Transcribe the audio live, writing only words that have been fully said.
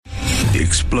The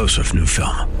explosive new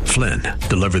film, Flynn,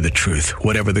 deliver the truth,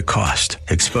 whatever the cost,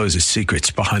 exposes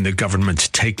secrets behind the government's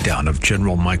takedown of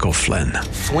General Michael Flynn.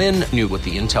 Flynn knew what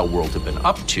the intel world had been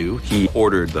up to. He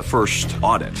ordered the first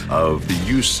audit of the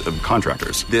use of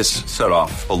contractors. This set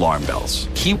off alarm bells.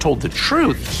 He told the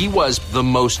truth. He was the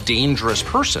most dangerous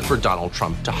person for Donald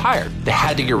Trump to hire. They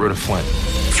had to get rid of Flynn.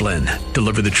 Flynn,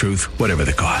 deliver the truth, whatever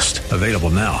the cost. Available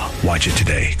now. Watch it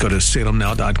today. Go to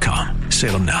salemnow.com.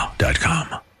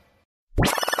 salemnow.com.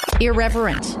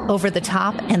 Irreverent, over the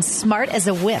top, and smart as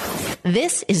a whip.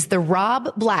 This is The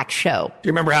Rob Black Show. Do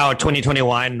you remember how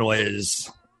 2021 was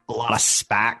a lot of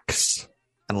SPACs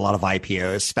and a lot of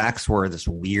IPOs? SPACs were this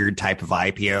weird type of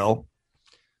IPO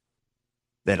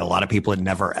that a lot of people had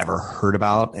never, ever heard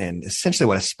about. And essentially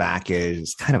what a SPAC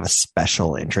is kind of a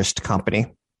special interest company.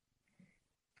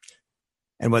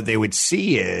 And what they would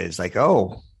see is like,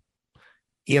 oh,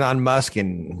 Elon Musk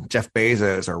and Jeff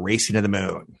Bezos are racing to the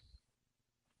moon.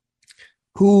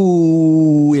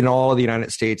 Who in all of the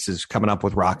United States is coming up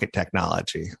with rocket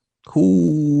technology?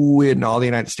 Who in all the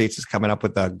United States is coming up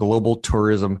with a global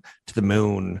tourism to the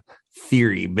moon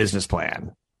theory business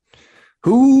plan?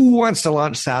 Who wants to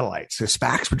launch satellites? So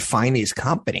SPACs would find these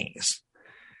companies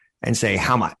and say,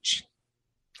 how much?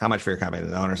 How much for your company?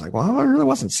 And the owner's like, well, I really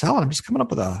wasn't selling. I'm just coming up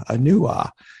with a new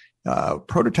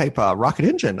prototype rocket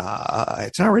engine.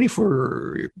 It's not ready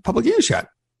for public use yet.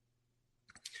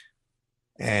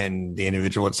 And the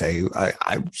individual would say,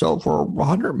 I sold for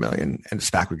 100 million. And the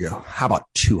SPAC would go, how about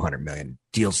 200 million?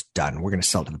 Deal's done. We're going to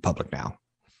sell it to the public now.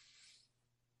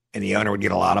 And the owner would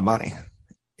get a lot of money.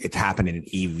 It happened in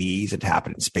EVs. It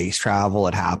happened in space travel.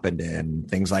 It happened in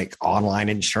things like online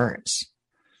insurance.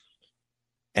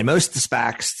 And most of the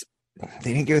SPACs,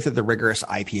 they didn't go through the rigorous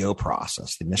IPO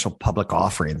process, the initial public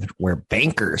offering, where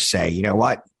bankers say, you know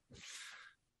what?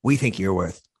 We think you're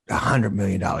worth $100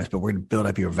 million, but we're going to build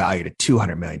up your value to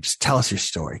 200 million. Just tell us your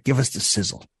story. Give us the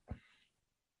sizzle.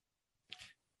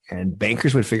 And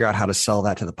bankers would figure out how to sell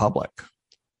that to the public.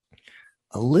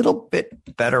 A little bit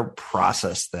better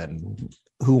process than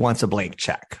who wants a blank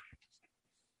check.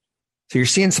 So you're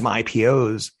seeing some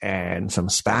IPOs and some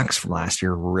SPACs from last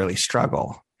year really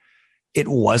struggle. It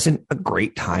wasn't a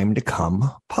great time to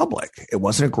come public. It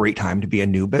wasn't a great time to be a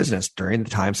new business. During the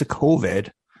times of COVID,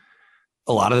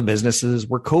 a lot of the businesses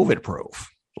were COVID proof.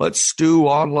 Let's do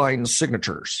online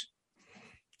signatures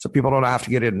so people don't have to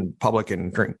get in public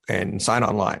and drink and sign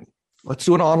online. Let's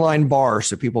do an online bar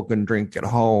so people can drink at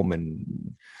home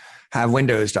and have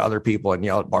windows to other people and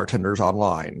yell at bartenders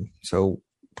online. So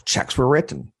checks were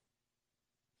written.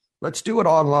 Let's do an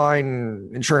online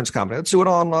insurance company. Let's do an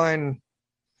online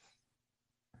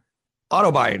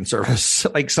auto buying service.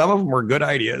 Like some of them were good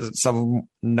ideas and some of them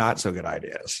not so good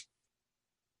ideas.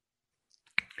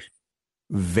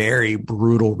 Very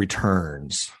brutal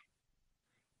returns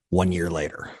 1 year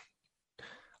later.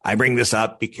 I bring this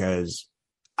up because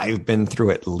I've been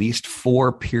through at least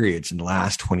 4 periods in the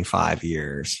last 25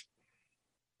 years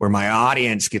where my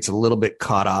audience gets a little bit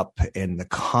caught up in the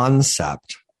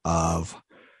concept of,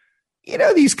 you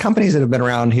know, these companies that have been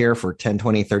around here for 10,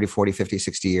 20, 30, 40, 50,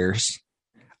 60 years.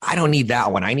 I don't need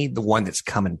that one. I need the one that's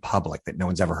coming public that no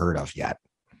one's ever heard of yet.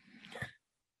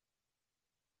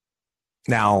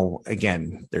 Now,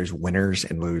 again, there's winners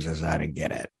and losers. I didn't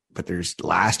get it. But there's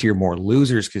last year more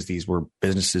losers because these were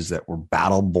businesses that were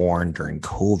battle born during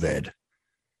COVID,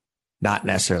 not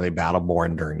necessarily battle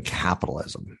born during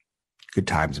capitalism, good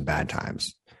times and bad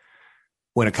times.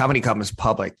 When a company comes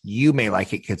public, you may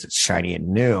like it because it's shiny and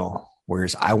new,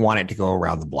 whereas I want it to go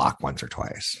around the block once or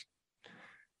twice.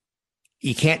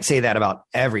 You can't say that about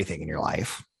everything in your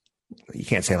life. You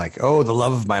can't say like, oh, the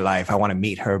love of my life, I want to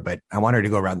meet her, but I want her to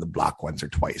go around the block once or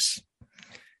twice.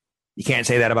 You can't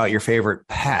say that about your favorite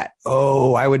pet.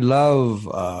 Oh, I would love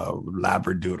a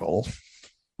Labradoodle.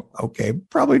 Okay,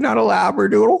 probably not a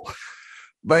Labradoodle,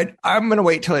 but I'm going to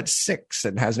wait till it's 6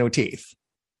 and has no teeth.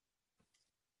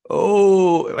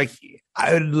 Oh, like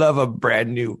I would love a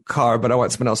brand new car, but I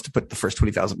want someone else to put the first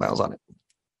 20,000 miles on it.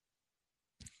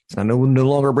 It's no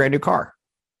longer a brand new car.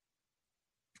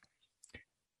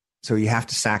 So you have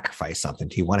to sacrifice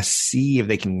something. You want to see if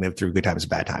they can live through good times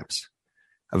and bad times.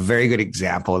 A very good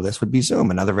example of this would be Zoom.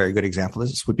 Another very good example of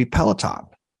this would be Peloton.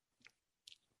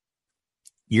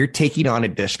 You're taking on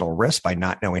additional risk by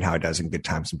not knowing how it does in good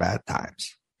times and bad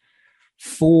times.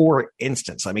 For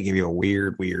instance, let me give you a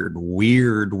weird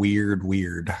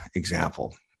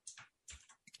example.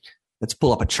 Let's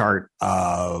pull up a chart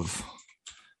of,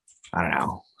 I don't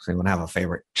know. Does anyone have a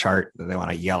favorite chart that they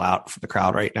want to yell out for the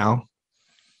crowd right now?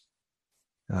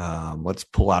 Let's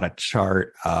pull out a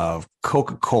chart of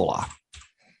Coca-Cola.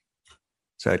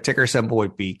 So a ticker symbol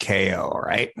would be KO,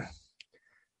 right?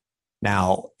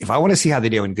 Now, if I want to see how they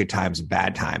do in good times and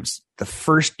bad times, the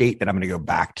first date that I'm going to go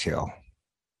back to,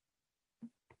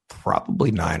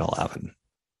 probably 9/11.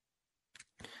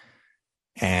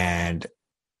 And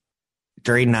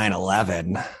during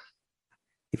 9/11,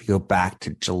 if you go back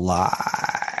to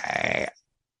July,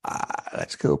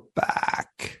 let's go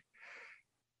back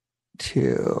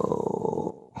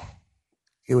to,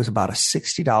 it was about a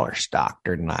 $60 stock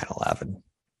during 9/11.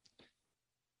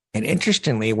 And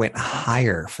interestingly, it went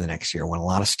higher for the next year when a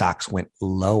lot of stocks went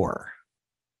lower.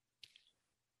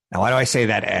 Now, why do I say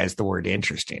that as the word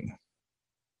interesting?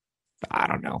 I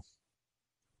don't know.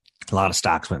 A lot of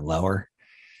stocks went lower.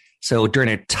 So during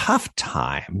a tough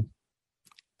time,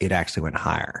 it actually went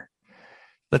higher.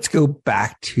 Let's go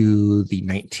back to the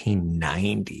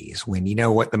 1990s when, you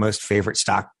know what the most favorite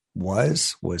stock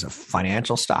was a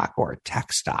financial stock or a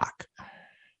tech stock.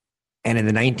 And in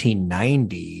the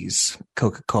 1990s,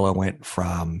 Coca-Cola went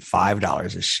from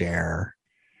 $5 a share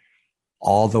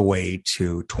all the way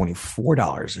to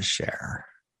 $24 a share.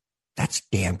 That's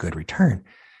damn good return.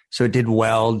 So it did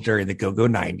well during the go-go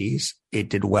 90s. It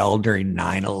did well during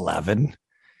 9/11.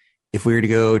 If we were to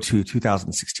go to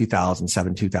 2006,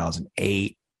 2007,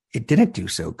 2008, it didn't do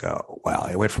so well.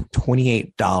 It went from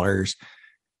 $28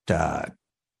 to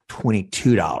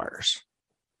 $22.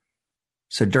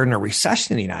 So during a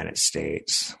recession in the United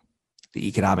States, the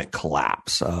economic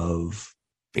collapse of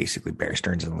basically Bear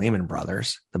Stearns and Lehman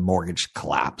Brothers, the mortgage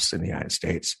collapse in the United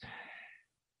States,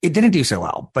 it didn't do so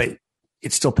well, but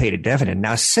it still paid a dividend.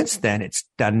 Now, since then, it's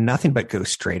done nothing but go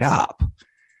straight up.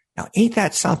 Now, ain't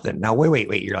that something? Now,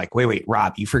 wait. You're like, wait,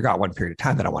 Rob, you forgot one period of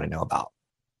time that I want to know about.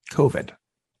 COVID.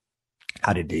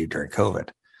 How did it do during COVID?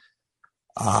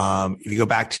 If you go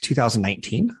back to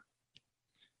 2019,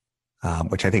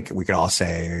 which I think we could all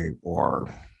say or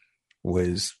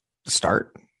was the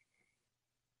start,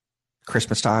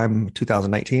 Christmas time,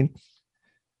 2019,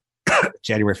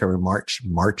 January, February, March.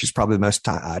 March is probably the most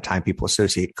time people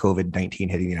associate COVID-19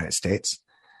 hitting the United States.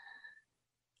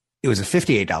 It was a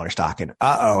 $58 stock, and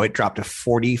it dropped to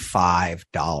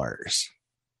 $45.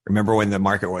 Remember when the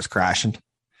market was crashing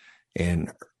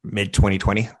in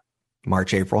mid-2020,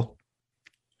 March, April?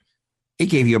 It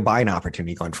gave you a buying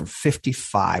opportunity going from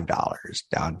 $55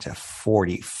 down to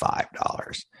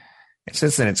 $45. And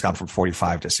since then, it's gone from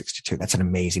 45 to 62. That's an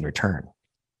amazing return.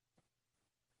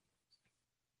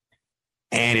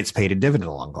 And it's paid a dividend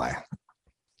along the way.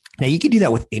 Now, you can do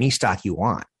that with any stock you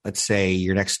want. Let's say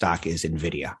your next stock is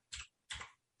NVIDIA.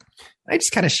 I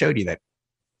just kind of showed you that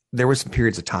there were some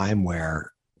periods of time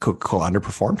where Coca-Cola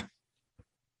underperformed,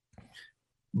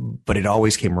 but it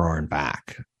always came roaring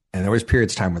back. And there was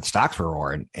periods of time where the stocks were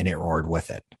roaring, and it roared with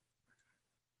it.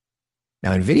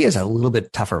 Now, NVIDIA is a little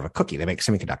bit tougher of a cookie. They make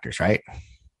semiconductors, right?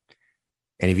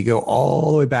 And if you go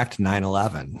all the way back to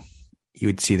 9/11, you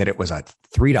would see that it was a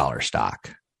 $3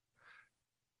 stock.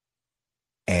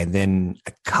 And then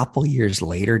a couple years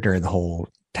later, during the whole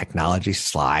technology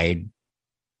slide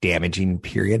damaging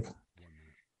period,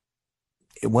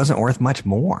 it wasn't worth much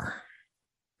more.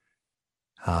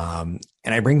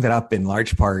 And I bring that up in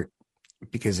large part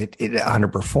because it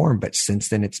underperformed, but since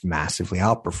then it's massively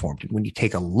outperformed. And when you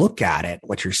take a look at it,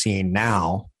 what you're seeing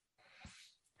now,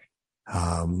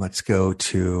 let's go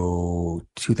to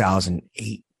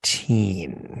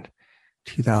 2018.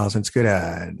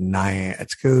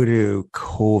 Let's go to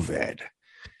COVID.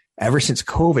 Ever since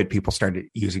COVID, people started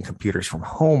using computers from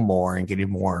home more and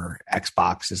getting more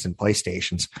Xboxes and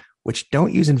PlayStations, which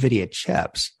don't use NVIDIA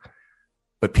chips,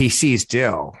 but PCs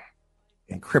do.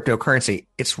 And cryptocurrency,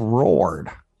 it's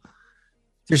roared.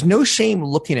 There's no shame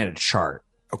looking at a chart,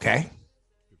 okay?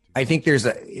 I think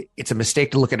it's a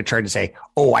mistake to look at a chart and say,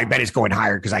 oh, I bet it's going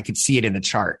higher because I can see it in the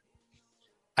chart.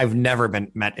 I've never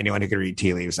met anyone who can read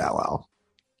tea leaves that well,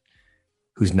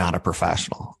 who's not a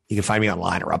professional. You can find me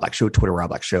online at Rob Black Show, Twitter,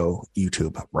 Rob Black Show,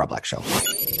 YouTube, Rob Black Show.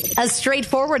 A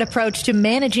straightforward approach to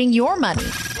managing your money.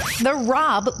 The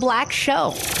Rob Black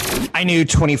Show. I knew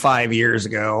 25 years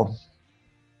ago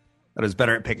that I was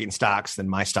better at picking stocks than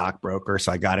my stockbroker,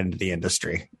 so I got into the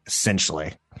industry,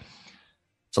 essentially.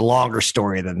 It's a longer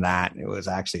story than that. It was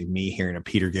actually me hearing a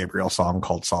Peter Gabriel song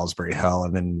called Salisbury Hill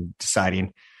and then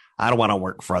deciding I don't want to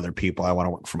work for other people. I want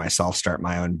to work for myself, start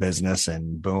my own business.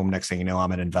 And boom, next thing you know,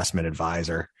 I'm an investment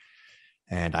advisor.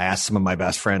 And I asked some of my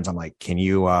best friends, I'm like, can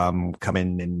you come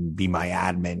in and be my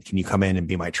admin? Can you come in and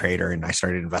be my trader? And I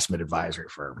started an investment advisory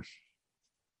firm.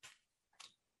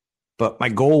 But my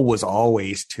goal was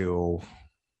always to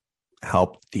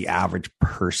help the average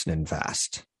person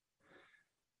invest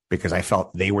because I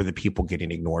felt they were the people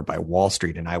getting ignored by Wall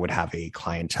Street and I would have a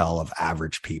clientele of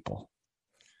average people.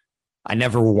 I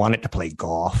never wanted to play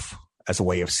golf as a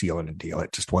way of sealing a deal.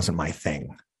 It just wasn't my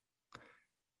thing.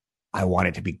 I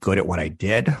wanted to be good at what I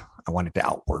did. I wanted to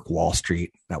outwork Wall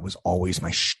Street. That was always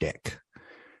my shtick.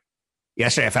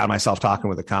 Yesterday, I found myself talking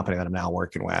with a company that I'm now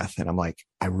working with, and I'm like,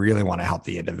 I really want to help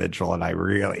the individual,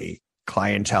 and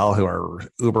clientele who are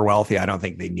uber wealthy, I don't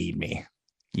think they need me.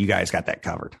 You guys got that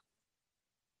covered.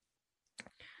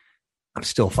 I'm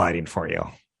still fighting for you.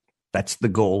 That's the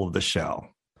goal of the show.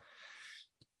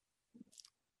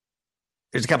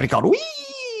 There's a company called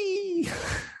Wee.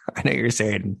 I know you're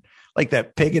saying, like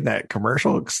that pig in that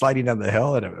commercial sliding down the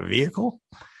hill in a vehicle.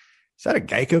 Is that a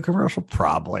Geico commercial?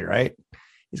 Probably, right?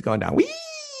 He's going down. Wee.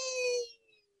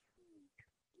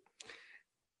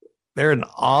 They're an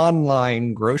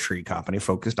online grocery company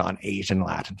focused on Asian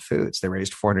Latin foods. They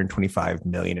raised $425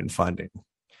 million in funding.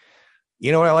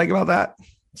 You know what I like about that?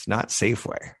 It's not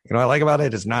Safeway. You know what I like about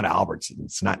it? It's not Albertsons.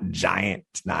 It's not Giant.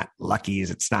 It's not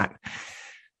Lucky's. It's not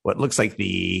what looks like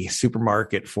the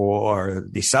supermarket for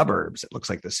the suburbs. It looks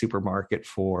like the supermarket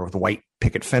for the white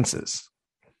picket fences.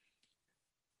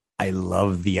 I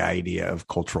love the idea of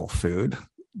cultural food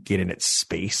getting its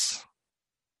space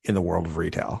in the world of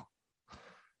retail.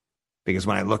 Because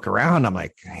when I look around, I'm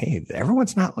like, hey,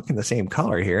 everyone's not looking the same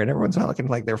color here, and everyone's not looking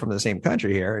like they're from the same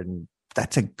country here. And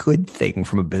that's a good thing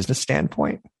from a business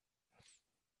standpoint.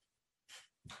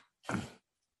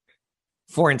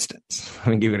 For instance, let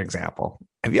me give you an example.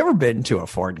 Have you ever been to a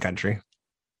foreign country?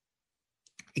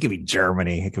 It could be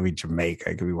Germany, it could be Jamaica,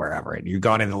 it could be wherever. And you've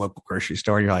gone in the local grocery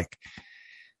store and you're like,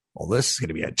 well, this is going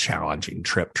to be a challenging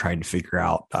trip trying to figure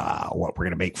out what we're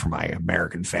going to make for my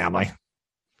American family.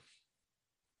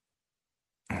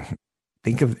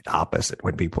 Think of the opposite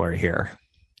when people are here.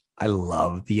 I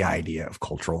love the idea of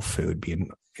cultural food being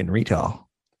in retail.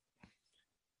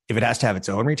 If it has to have its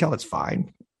own retail, that's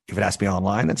fine. If it has to be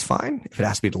online, that's fine. If it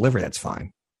has to be delivered, that's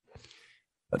fine.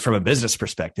 But from a business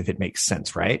perspective, it makes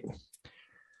sense, right?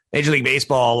 Major League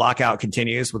Baseball lockout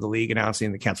continues with the league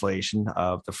announcing the cancellation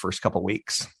of the first couple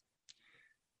weeks.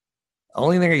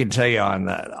 Only thing I can tell you on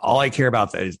that, all I care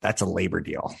about is that's a labor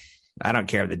deal. I don't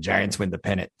care if the Giants win the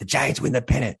pennant. The Giants win the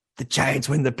pennant. The Giants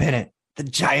win the pennant. The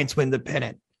Giants win the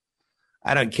pennant.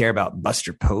 I don't care about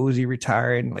Buster Posey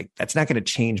retiring. Like, that's not going to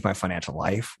change my financial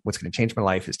life. What's going to change my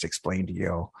life is to explain to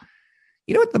you,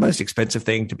 you know what the most expensive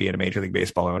thing to be a Major League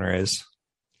Baseball owner is?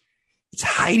 It's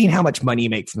hiding how much money you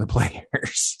make from the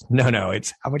players. No,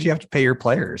 it's how much you have to pay your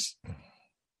players.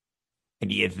 And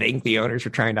do you think the owners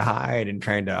are trying to hide and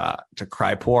trying to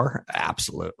cry poor?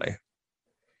 Absolutely.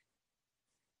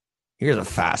 Here's a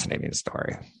fascinating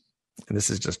story. And this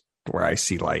is just where I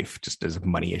see life just as a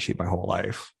money issue my whole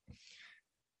life.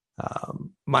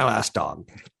 My last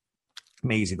dog,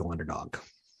 Maisie the Wonder Dog.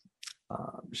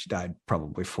 She died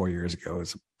probably 4 years ago. It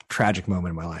was a tragic moment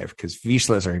in my life because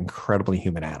Vizslas are incredibly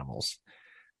human animals.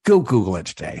 Go Google it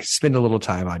today. Spend a little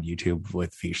time on YouTube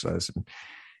with Vizslas and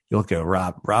you'll go,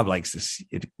 Rob likes this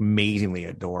amazingly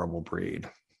adorable breed.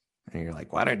 And you're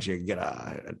like, why don't you get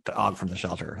a dog from the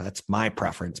shelter? That's my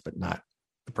preference, but not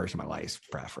the person in my life's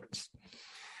preference.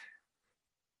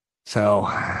 So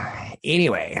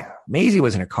anyway, Maisie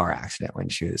was in a car accident when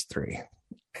she was 3.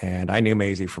 And I knew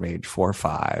Maisie from age 4 or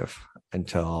 5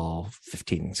 until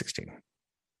 15, 16.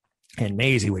 And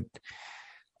Maisie would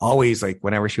always, like,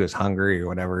 whenever she was hungry or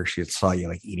whatever, she saw you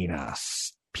like eating a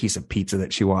piece of pizza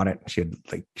that she wanted.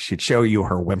 She'd show you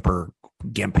her whimper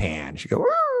gimp hand. She'd go,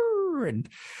 Rrr! And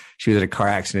she was in a car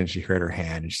accident. She hurt her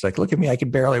hand. And she's like, look at me, I can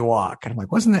barely walk. And I'm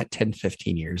like, wasn't that 10,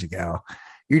 15 years ago?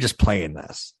 You're just playing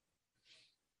this.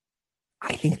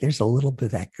 I think there's a little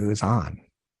bit that goes on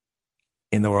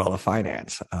in the world of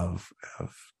finance of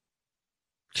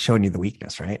showing you the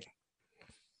weakness, right?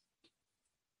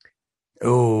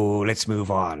 Oh, let's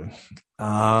move on.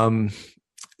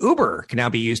 Uber can now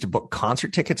be used to book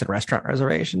concert tickets and restaurant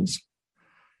reservations.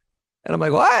 And I'm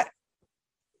like, what?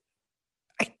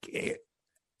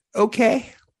 Okay.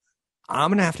 I'm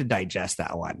going to have to digest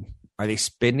that one. Are they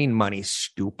spending money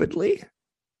stupidly?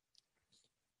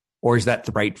 Or is that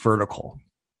the right vertical?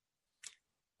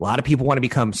 A lot of people want to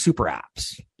become super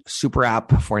apps. Super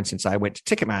app, for instance, I went to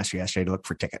Ticketmaster yesterday to look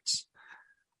for tickets.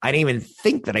 I didn't even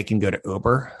think that I can go to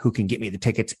Uber, who can get me the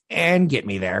tickets and get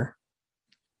me there.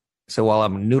 So while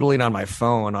I'm noodling on my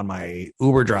phone on my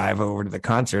Uber drive over to the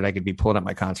concert, I could be pulling up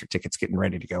my concert tickets, getting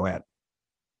ready to go in.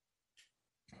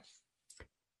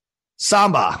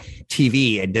 Samba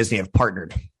TV and Disney have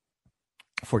partnered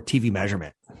for TV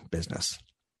measurement business.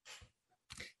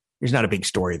 There's not a big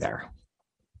story there.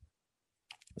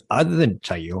 Other than to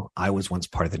tell you, I was once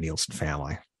part of the Nielsen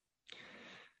family.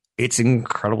 It's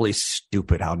incredibly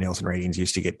stupid how Nielsen ratings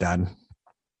used to get done.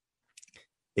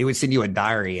 They would send you a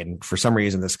diary, and for some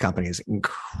reason, this company is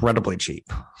incredibly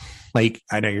cheap. Like,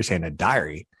 I know you're saying a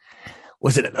diary.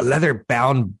 Was it a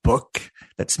leather-bound book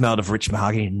that smelled of rich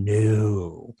mahogany?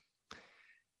 No.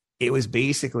 It was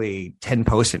basically 10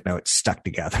 Post-it notes stuck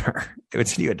together. It would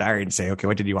send you a diary and say, okay,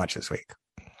 what did you watch this week?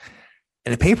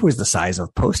 And the paper was the size of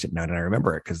a Post-it note, and I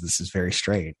remember it because this is very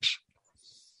strange.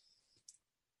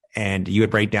 And you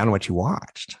would write down what you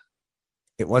watched.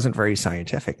 It wasn't very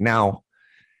scientific. Now,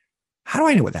 how do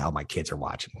I know what the hell my kids are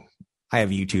watching? I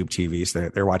have YouTube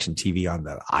TVs. They're watching TV on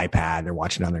the iPad. They're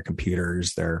watching it on their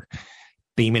computers. They're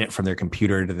beaming it from their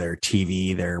computer to their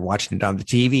TV. They're watching it on the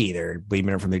TV. They're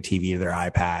beaming it from their TV to their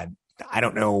iPad. I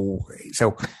don't know.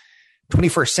 So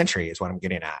 21st century is what I'm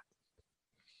getting at.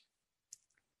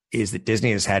 Is that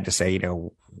Disney has had to say,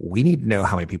 we need to know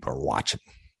how many people are watching.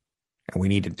 And we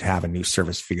need to have a new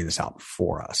service figure this out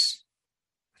for us.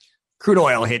 Crude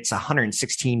oil hits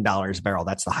 $116 a barrel.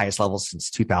 That's the highest level since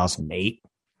 2008.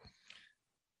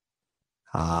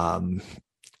 And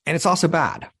it's also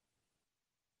bad.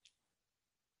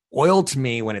 Oil to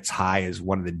me, when it's high, is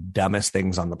one of the dumbest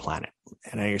things on the planet.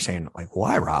 And I know you're saying, like,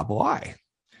 why, Rob? Why?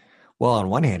 Well, on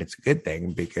one hand, it's a good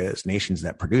thing because nations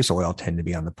that produce oil tend to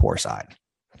be on the poor side.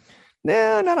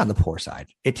 No, not on the poor side.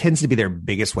 It tends to be their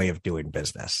biggest way of doing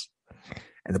business.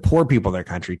 And the poor people in their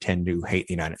country tend to hate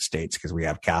the United States because we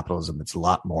have capitalism that's a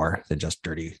lot more than just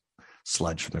dirty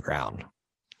sludge from the ground.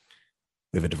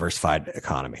 We have a diversified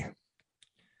economy.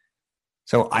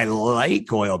 So I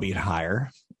like oil being higher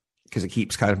because it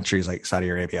keeps countries like Saudi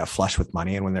Arabia flush with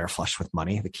money. And when they're flush with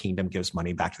money, the kingdom gives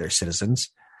money back to their citizens.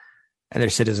 And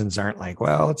their citizens aren't like,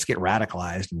 well, let's get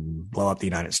radicalized and blow up the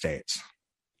United States.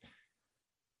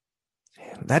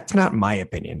 That's not my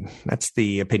opinion. That's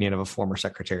the opinion of a former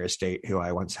Secretary of State who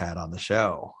I once had on the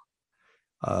show.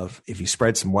 Of if you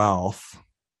spread some wealth,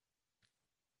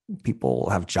 people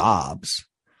have jobs.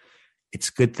 It's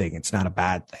a good thing. It's not a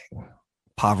bad thing.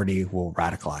 Poverty will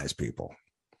radicalize people.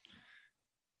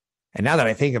 And now that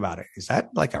I think about it, is that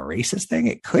like a racist thing?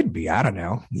 It could be. I don't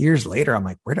know. Years later, I'm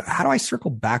like, how do I circle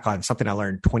back on something I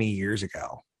learned 20 years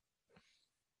ago?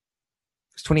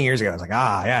 Because 20 years ago, I was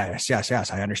like, yes,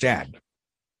 I understand.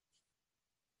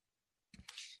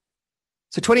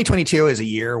 So 2022 is a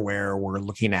year where we're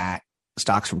looking at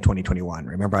stocks from 2021.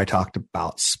 Remember, I talked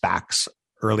about SPACs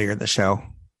earlier in the show.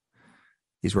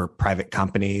 These were private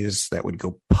companies that would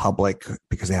go public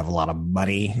because they have a lot of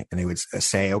money, and they would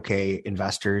say, okay,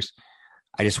 investors,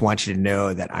 I just want you to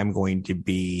know that I'm going to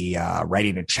be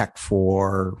writing a check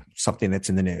for something that's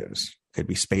in the news. It could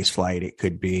be space flight. It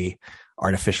could be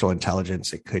artificial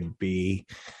intelligence. It could be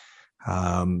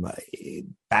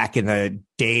back in the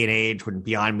day and age when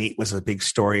Beyond Meat was a big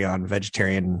story on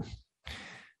vegetarian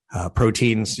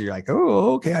proteins. You're like,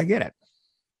 oh, okay, I get it.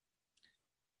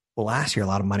 Well, last year, a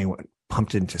lot of money went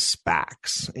pumped into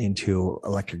SPACs, into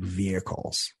electric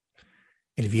vehicles.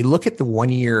 And if you look at the 1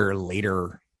 year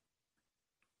later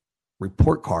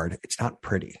report card, it's not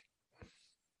pretty.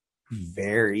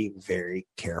 Very, very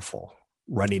careful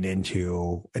running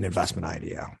into an investment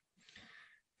idea.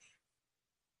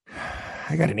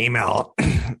 I got an email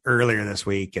earlier this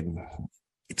week, and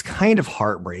it's kind of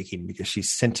heartbreaking because she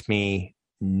sent me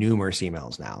numerous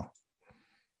emails now.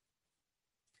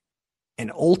 And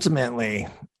ultimately,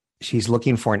 she's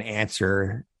looking for an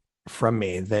answer from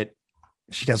me that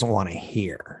she doesn't want to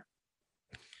hear.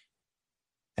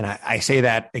 And I say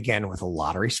that again with a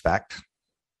lot of respect.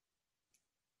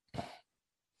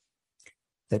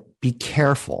 That be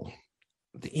careful.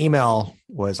 The email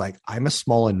was like, I'm a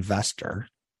small investor.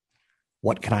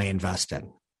 What can I invest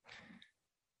in?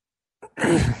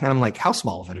 And I'm like, how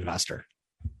small of an investor?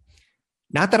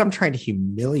 Not that I'm trying to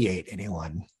humiliate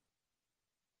anyone,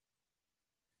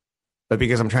 but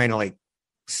because I'm trying to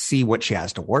see what she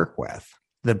has to work with.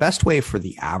 The best way for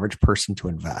the average person to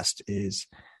invest is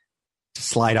to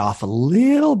slide off a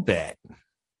little bit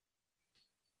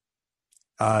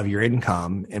of your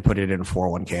income and put it in a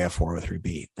 401k, a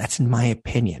 403b. That's in my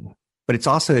opinion. But it's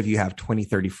also if you have 20,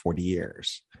 30, 40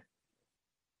 years.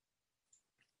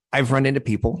 I've run into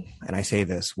people, and I say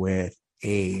this with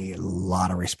a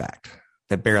lot of respect,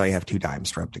 that barely have 2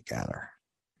 dimes to rub together.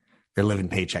 They're living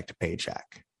paycheck to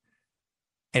paycheck.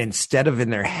 And instead of in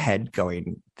their head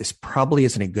going, this probably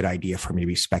isn't a good idea for me to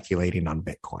be speculating on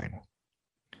Bitcoin.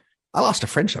 I lost a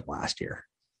friendship last year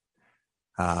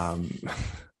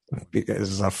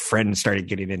because a friend started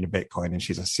getting into Bitcoin, and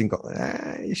she's a single,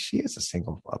 she is a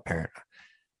single parent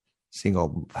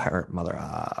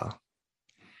mother.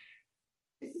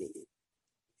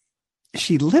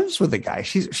 She lives with a guy.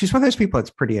 She's one of those people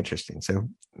that's pretty interesting. So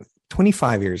 20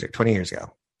 years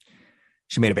ago,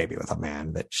 she made a baby with a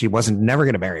man that she wasn't never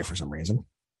going to marry for some reason.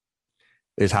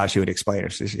 is how she would explain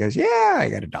it. So she goes, yeah, I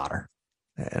got a daughter.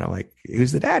 And I'm like,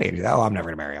 who's the daddy? And she's, oh, I'm never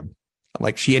going to marry him. I'm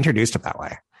like, she introduced him that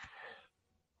way.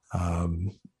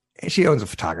 And she owns a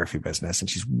photography business and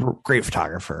she's a great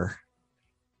photographer.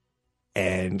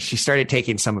 And she started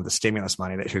taking some of the stimulus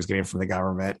money that she was getting from the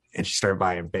government and she started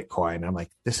buying Bitcoin. And I'm like,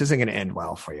 this isn't going to end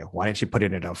well for you. Why didn't you put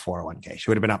it in a 401k? She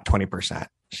would have been up 20%.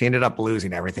 She ended up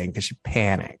losing everything because she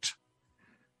panicked.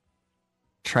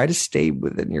 Try to stay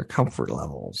within your comfort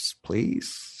levels,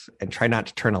 please. And try not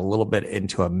to turn a little bit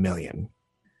into $1 million.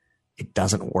 It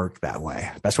doesn't work that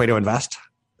way. Best way to invest,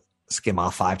 skim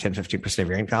off 5, 10, 15% of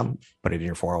your income, put it in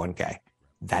your 401k.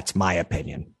 That's my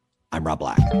opinion. I'm Rob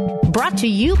Black. Brought to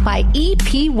you by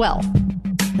EP Wealth.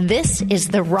 This is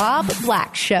the Rob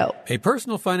Black Show. A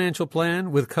personal financial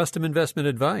plan with custom investment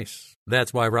advice.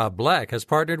 That's why Rob Black has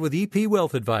partnered with EP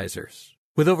Wealth Advisors.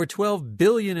 With over $12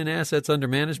 billion in assets under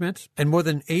management and more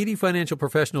than 80 financial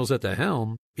professionals at the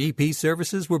helm, EP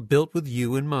services were built with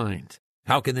you in mind.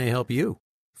 How can they help you?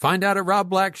 Find out at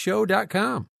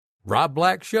robblackshow.com.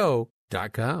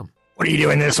 robblackshow.com. What are you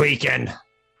doing this weekend?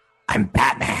 I'm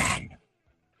Batman.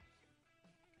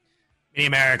 Many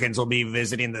Americans will be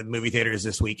visiting the movie theaters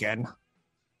this weekend.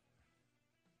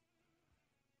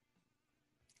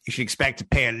 You should expect to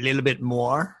pay a little bit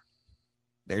more.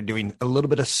 They're doing a little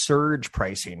bit of surge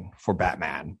pricing for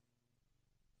Batman.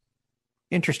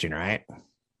 Interesting, right?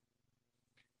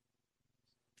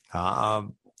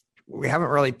 We haven't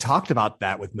really talked about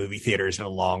that with movie theaters in a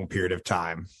long period of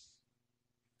time.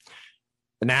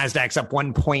 The NASDAQ's up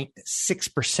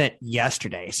 1.6%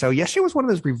 yesterday. So yesterday was one of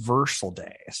those reversal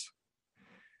days.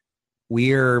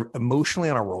 We're emotionally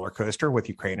on a roller coaster with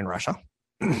Ukraine and Russia.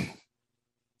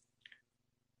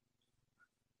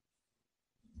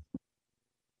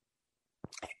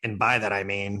 And by that, I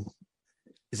mean,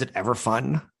 is it ever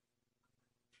fun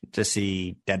to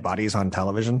see dead bodies on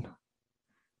television?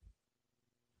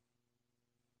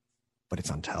 But it's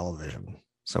on television.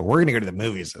 So we're going to go to the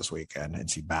movies this weekend and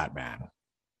see Batman.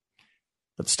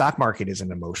 But the stock market is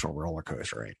an emotional roller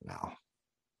coaster right now.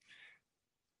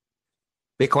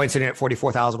 Bitcoin sitting at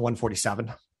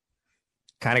 44,147.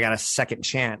 Kind of got a second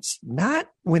chance. Not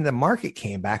when the market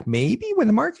came back, maybe when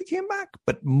the market came back,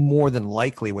 but more than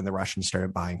likely when the Russians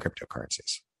started buying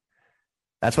cryptocurrencies.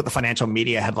 That's what the financial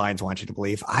media headlines want you to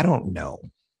believe. I don't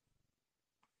know.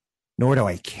 Nor do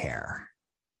I care.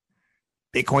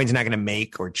 Bitcoin's not going to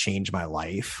make or change my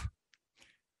life.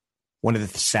 One of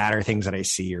the sadder things that I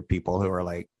see are people who are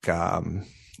like,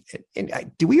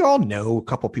 do we all know a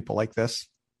couple people like this?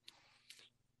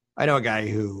 I know a guy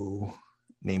who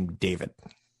named David.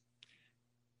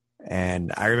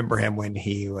 And I remember him when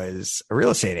he was a real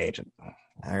estate agent.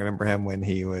 I remember him when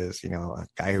he was, a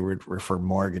guy who would refer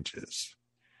mortgages.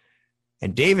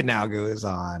 And David now goes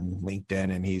on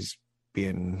LinkedIn and his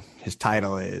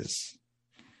title is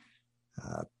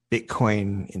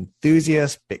Bitcoin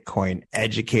enthusiast, Bitcoin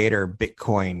educator,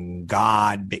 Bitcoin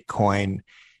God, Bitcoin.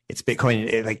 It's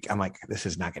Bitcoin. I'm like, this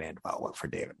is not going to end well for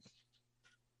David.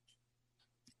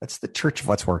 That's the church of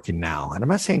what's working now. And I'm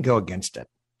not saying go against it.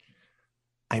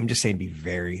 I'm just saying be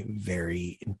very,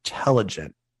 very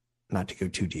intelligent, not to go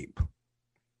too deep.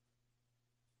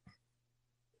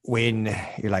 When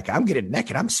you're like, I'm getting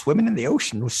naked, I'm swimming in the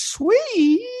ocean.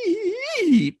 Sweet.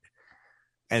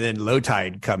 And then low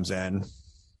tide comes in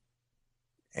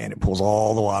and it pulls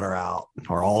all the water out,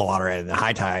 or all the water in. And the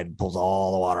high tide pulls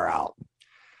all the water out.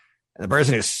 And the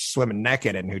person who's swimming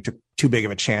naked and who took too big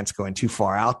of a chance going too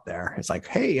far out there, it's like,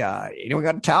 hey, anyone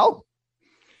got a towel?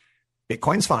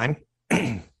 Bitcoin's fine,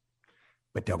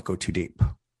 but don't go too deep.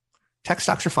 Tech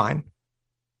stocks are fine,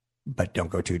 but don't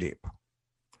go too deep.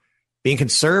 Being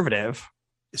conservative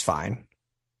is fine,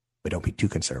 but don't be too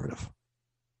conservative.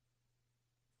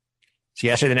 So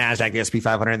yesterday, the NASDAQ, the S&P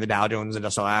 500, and the Dow Jones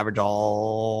Industrial Average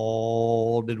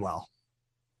all did well.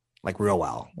 Like real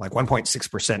well. Like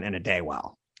 1.6% in a day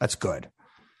well. That's good.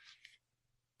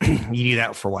 You do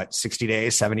that for what, 60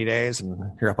 days, 70 days, and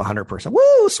you're up 100%.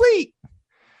 Woo, sweet.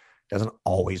 Doesn't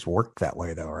always work that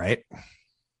way, though, right?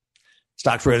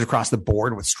 Stocks rose across the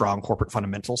board with strong corporate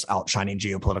fundamentals outshining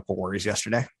geopolitical worries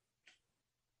yesterday.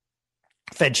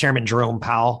 Fed Chairman Jerome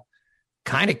Powell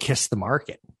kind of kissed the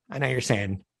market. I know you're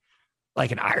saying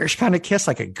like an Irish kind of kiss,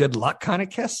 like a good luck kind of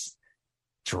kiss.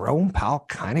 Jerome Powell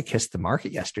kind of kissed the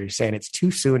market yesterday, saying it's too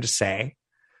soon to say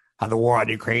how the war on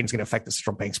Ukraine is going to affect the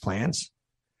central bank's plans.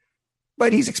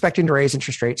 But he's expecting to raise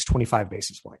interest rates 25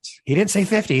 basis points. He didn't say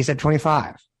 50, he said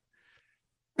 25.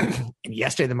 And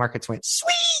yesterday the markets went,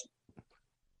 sweet.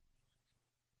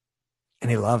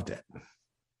 And they loved it.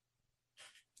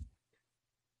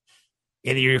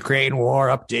 In the Ukraine war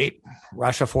update,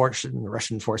 the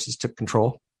Russian forces took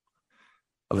control.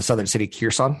 of the southern city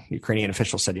Kherson. Ukrainian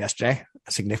officials said yesterday,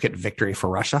 a significant victory for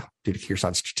Russia due to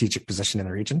Kherson's strategic position in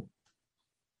the region.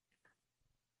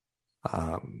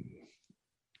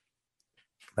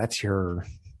 That's your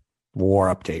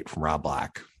war update from Rob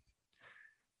Black.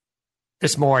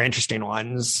 There's more interesting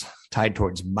ones tied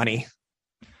towards money.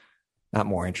 Not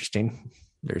more interesting.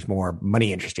 There's more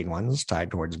money interesting ones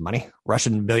tied towards money.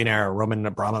 Russian billionaire Roman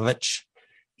Abramovich,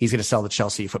 he's going to sell the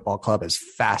Chelsea Football Club as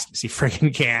fast as he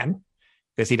friggin' can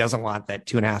because he doesn't want that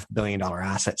 $2.5 billion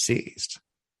asset seized.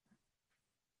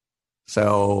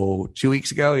 So 2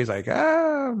 weeks ago, he's like,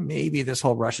 maybe this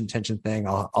whole Russian tension thing,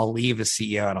 I'll leave as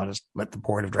CEO and I'll just let the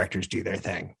board of directors do their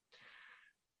thing.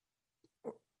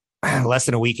 Less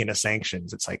than a week into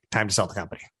sanctions, it's like time to sell the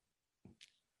company.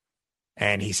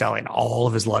 And he's selling all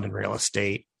of his London real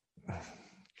estate.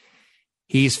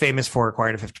 He's famous for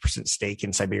acquiring a 50% stake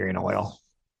in Siberian Oil,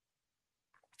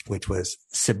 which was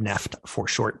Sibneft for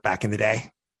short back in the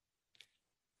day.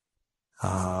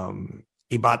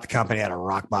 He bought the company at a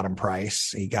rock bottom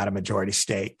price. He got a majority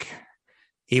stake.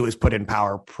 He was put in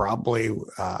power probably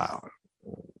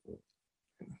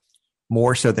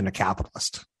more so than a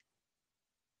capitalist.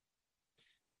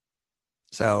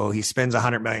 So he spends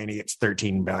 $100 million, he gets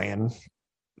 $13 billion.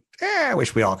 I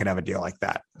wish we all could have a deal like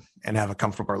that and have a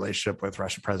comfortable relationship with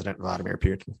Russian President Vladimir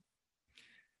Putin.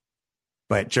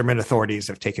 But German authorities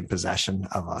have taken possession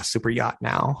of a super yacht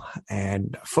now,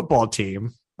 and a football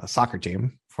team, a soccer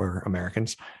team for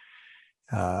Americans,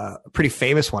 a pretty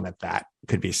famous one at that,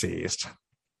 could be seized.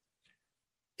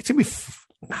 It's going to be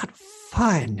not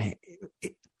fun.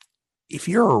 If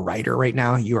you're a writer right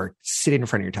now, you are sitting in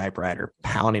front of your typewriter,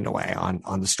 pounding away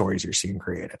on the stories you're seeing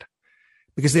created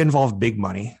because they involve big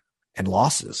money and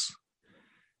losses.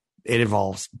 It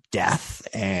involves death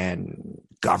and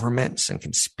governments and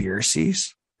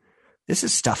conspiracies. This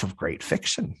is stuff of great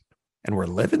fiction, and we're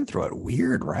living through it.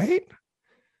 Weird, right?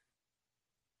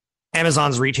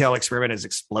 Amazon's retail experiment has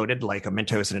exploded like a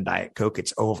Mentos and a Diet Coke.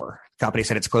 It's over. The company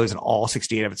said it's closing all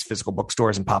 68 of its physical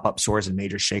bookstores and pop-up stores in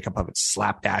major shakeup of its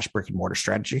slapdash brick-and-mortar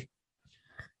strategy.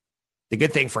 The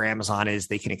good thing for Amazon is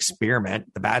they can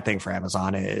experiment. The bad thing for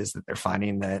Amazon is that they're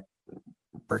finding that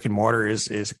brick-and-mortar is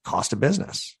a cost of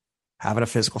business. Having a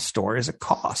physical store is a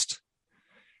cost.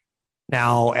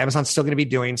 Now, Amazon's still going to be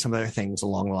doing some other things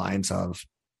along the lines of,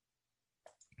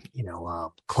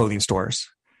 clothing stores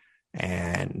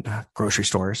and grocery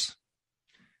stores.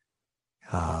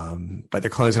 But they're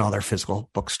closing all their physical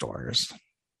bookstores.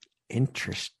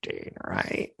 Interesting,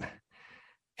 right?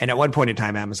 And at one point in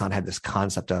time, Amazon had this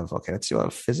concept of, okay, let's do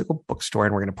a physical bookstore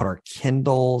and we're going to put our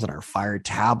Kindles and our Fire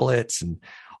tablets and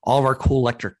all of our cool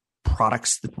electric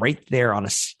products right there on a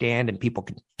stand and people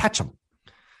can touch them.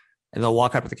 And they'll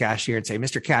walk up to the cashier and say,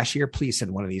 Mr. Cashier, please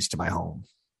send one of these to my home.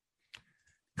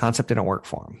 Concept didn't work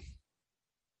for them.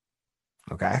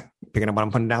 Okay. Picking up what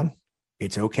I'm putting down.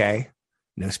 It's okay.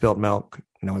 No spilled milk.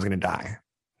 No one's going to die.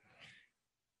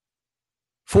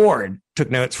 Ford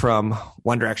took notes from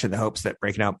One Direction in the hopes that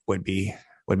breaking up would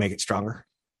make it stronger.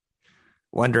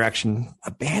 One Direction,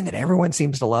 a band that everyone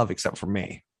seems to love except for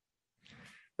me.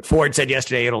 Ford said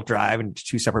yesterday it'll drive into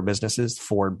two separate businesses,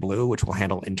 Ford Blue, which will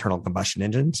handle internal combustion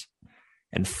engines,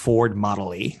 and Ford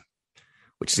Model E,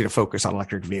 which is going to focus on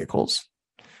electric vehicles.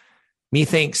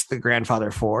 Methinks the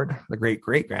grandfather Ford, the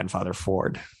great-great-grandfather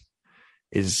Ford,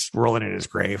 is rolling in his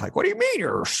grave like, what do you mean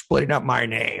you're splitting up my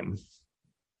name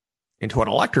into an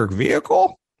electric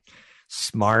vehicle?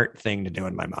 Smart thing to do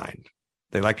in my mind.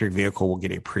 The electric vehicle will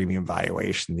get a premium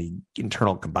valuation. The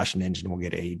internal combustion engine will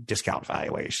get a discount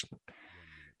valuation.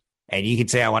 And you could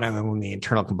say, I want to own the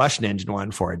internal combustion engine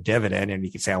one for a dividend. And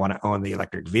you could say, I want to own the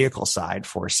electric vehicle side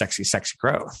for sexy, sexy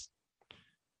growth.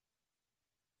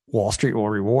 Wall Street will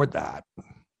reward that.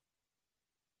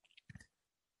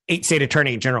 8 state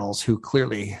attorney generals who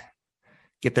clearly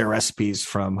get their recipes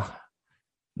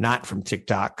not from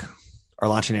TikTok are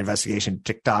launching an investigation into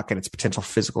TikTok and its potential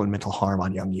physical and mental harm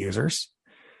on young users.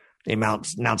 The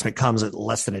announcement comes at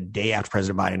less than a day after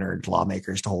President Biden urged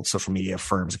lawmakers to hold social media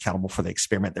firms accountable for the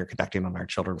experiment they're conducting on our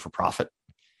children for profit.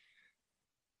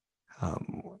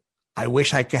 I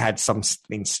wish I had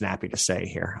something snappy to say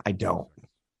here. I don't.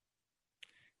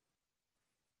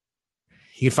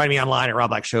 You can find me online at Rob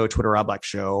Black Show, Twitter Rob Black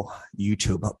Show,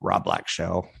 YouTube Rob Black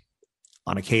Show.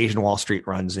 On occasion, Wall Street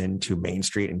runs into Main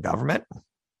Street and government.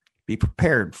 Be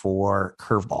prepared for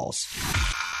curveballs.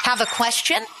 Have a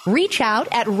question? Reach out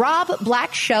at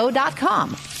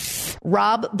robblackshow.com.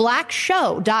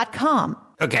 robblackshow.com.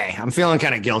 Okay, I'm feeling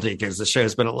kind of guilty because the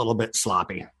show's been a little bit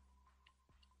sloppy.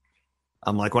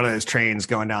 I'm like one of those trains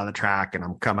going down the track and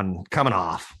I'm coming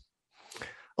off.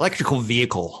 Electric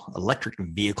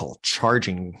vehicle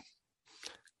charging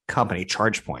company,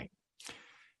 ChargePoint,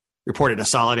 reported a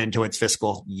solid end to its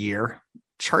fiscal year.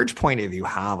 ChargePoint, if you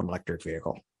have an electric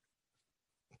vehicle,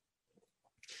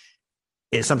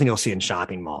 is something you'll see in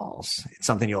shopping malls. It's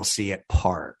something you'll see at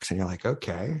parks. And you're like,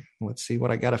 okay, let's see what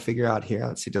I got to figure out here.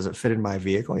 Let's see, does it fit in my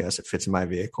vehicle? Yes, it fits in my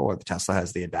vehicle. Or the Tesla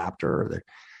has the adapter. Or the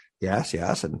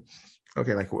yes. And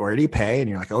okay, like where do you pay? And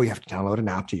you're like, oh, you have to download an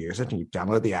app to use it. And you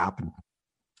download the app, and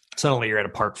suddenly you're at a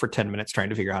park for 10 minutes trying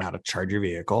to figure out how to charge your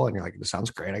vehicle. And you're like, this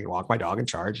sounds great. I can walk my dog and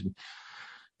charge. And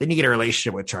then you get a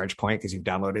relationship with ChargePoint because you've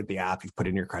downloaded the app, you've put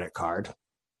in your credit card.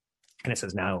 And it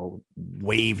says now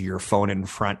wave your phone in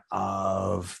front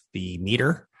of the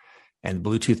meter, and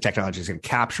Bluetooth technology is going to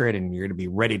capture it, and you're going to be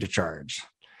ready to charge.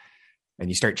 And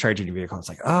you start charging your vehicle. It's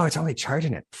like, oh, it's only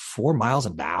charging at 4 miles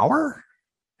an hour.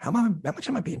 How much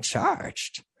am I being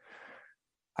charged?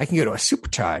 I can go to a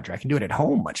supercharger. I can do it at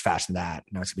home much faster than that.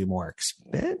 Now it's going to be more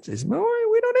expensive. It's more.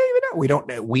 We don't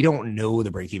even know. We don't know the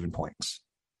break-even points.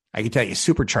 I can tell you,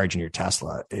 supercharging your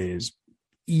Tesla is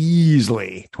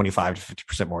easily 25 to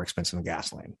 50% more expensive than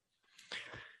gasoline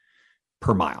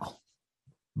per mile.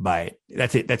 But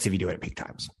that's it. That's if you do it at peak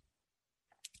times.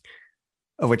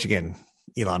 Of which, again,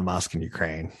 Elon Musk in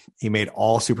Ukraine, he made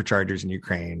all superchargers in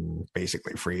Ukraine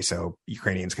basically free, so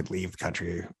Ukrainians could leave the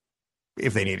country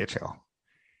if they needed to.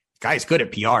 Guy's good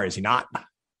at PR, is he not?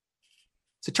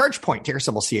 So ChargePoint, ticker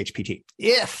symbol CHPT.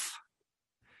 If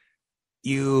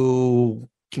you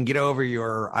can get over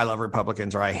your I love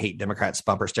Republicans or I hate Democrats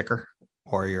bumper sticker,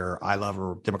 or your I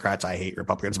love Democrats, I hate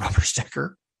Republicans bumper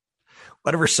sticker,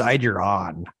 whatever side you're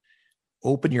on,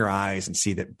 open your eyes and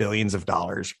see that billions of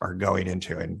dollars are going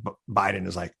into, and Biden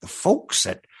is like, the folks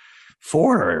at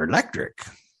Ford are electric.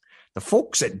 The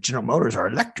folks at General Motors are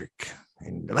electric,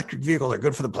 and electric vehicles are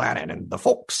good for the planet, and the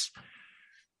folks.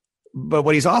 But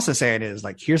what he's also saying is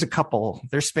like, here's a couple,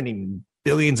 they're spending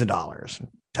billions of dollars.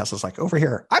 Tesla's like, over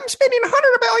here, I'm spending $100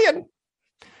 billion.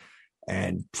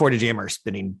 And Ford and GM are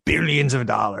spending billions of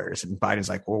dollars. And Biden's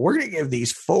like, well, we're going to give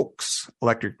these folks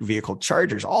electric vehicle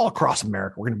chargers all across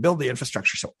America. We're going to build the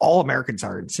infrastructure so all Americans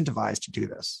are incentivized to do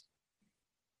this.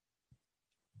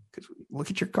 Because look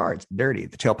at your car. It's dirty.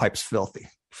 The tailpipe's filthy.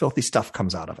 Filthy stuff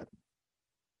comes out of it.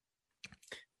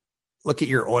 Look at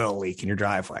your oil leak in your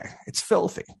driveway. It's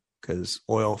filthy because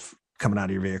oil coming out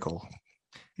of your vehicle.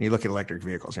 And you look at electric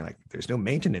vehicles, and you're like, there's no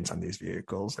maintenance on these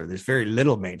vehicles, or there's very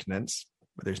little maintenance,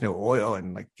 but there's no oil,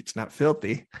 and like, it's not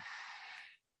filthy.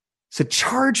 So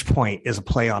ChargePoint is a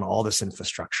play on all this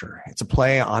infrastructure. It's a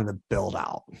play on the build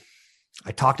out.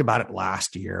 I talked about it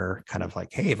last year, kind of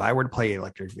like, hey, if I were to play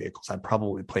electric vehicles, I'd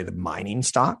probably play the mining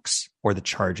stocks or the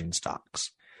charging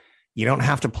stocks. You don't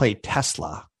have to play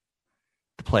Tesla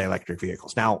to play electric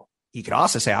vehicles. Now, you could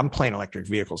also say, I'm playing electric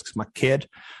vehicles because my kid,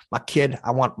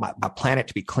 I want my planet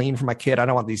to be clean for my kid. I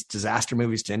don't want these disaster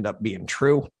movies to end up being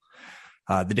true.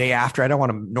 The day after, I don't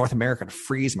want North America to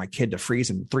freeze, my kid to freeze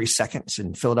in 3 seconds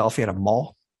in Philadelphia at a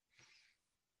mall.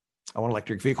 I want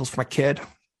electric vehicles for my kid.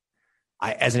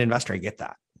 As an investor, I get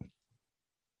that.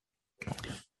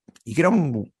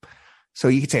 So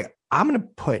you could say, I'm going to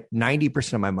put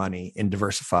 90% of my money in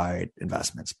diversified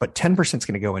investments, but 10% is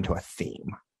going to go into a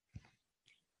theme.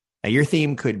 Now, your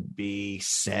theme could be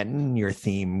sin. Your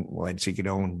theme, so you could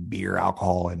own beer,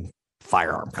 alcohol, and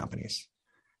firearm companies.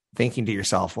 Thinking to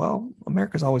yourself, well,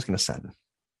 America's always going to sin.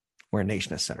 We're a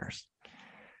nation of sinners.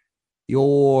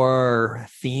 Your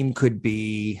theme could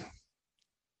be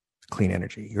clean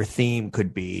energy. Your theme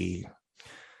could be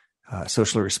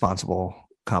socially responsible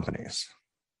companies.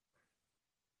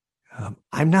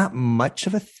 I'm not much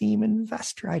of a theme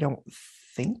investor. I don't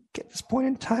think at this point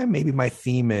in time. Maybe my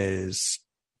theme is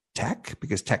tech,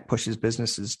 because tech pushes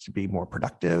businesses to be more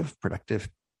productive.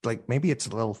 Like maybe it's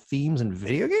a little themes in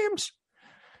video games.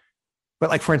 But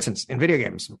like, for instance, in video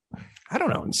games, I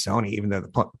don't own Sony, even though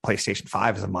the PlayStation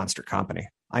 5 is a monster company.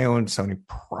 I own Sony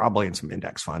probably in some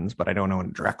index funds, but I don't own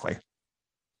it directly.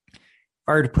 If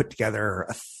I were to put together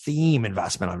a theme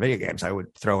investment on video games, I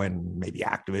would throw in maybe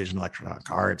Activision, Electronic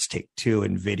Arts, Take-Two,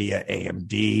 NVIDIA,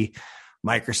 AMD,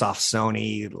 Microsoft,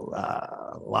 Sony,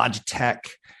 Logitech,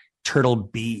 Turtle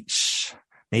Beach,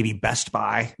 maybe Best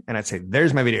Buy. And I'd say,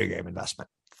 there's my video game investment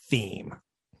theme.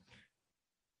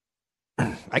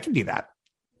 I can do that.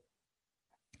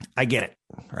 I get it,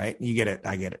 right? You get it.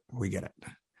 I get it. We get it.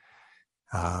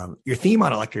 Your theme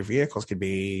on electric vehicles could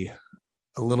be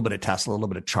a little bit of Tesla, a little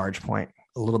bit of ChargePoint,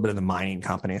 a little bit of the mining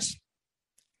companies.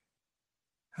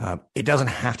 It doesn't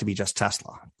have to be just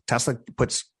Tesla. Tesla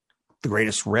puts the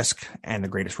greatest risk and the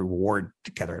greatest reward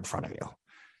together in front of you.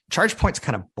 ChargePoint's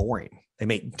kind of boring. They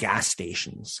make gas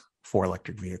stations for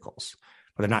electric vehicles,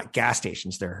 but they're not gas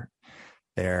stations. They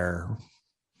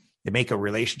make a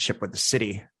relationship with the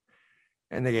city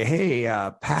And they go,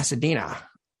 hey, Pasadena,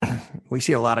 we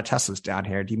see a lot of Teslas down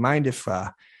here. Do you mind if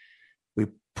we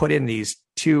put in these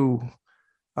two,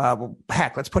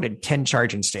 let's put in 10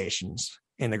 charging stations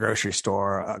in the grocery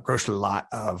store, grocery lot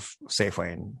of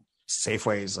Safeway. And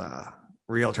Safeway's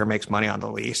realtor makes money on the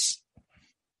lease.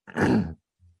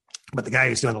 But the guy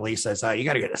who's doing the lease says, you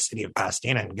got to go to the city of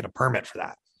Pasadena and get a permit for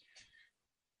that.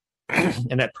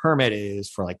 And that permit is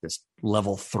for like this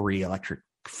level 3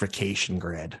 electrification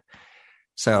grid.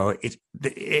 So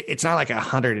it's not like a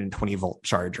 120 volt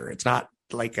charger. It's not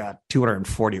like a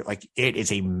 240. Like it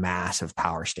is a massive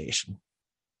power station.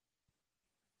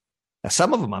 Now,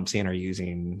 some of them I'm seeing are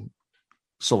using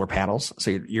solar panels. So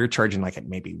you're charging like at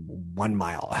maybe 1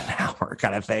 mile an hour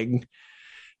kind of thing.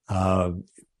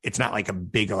 It's not like a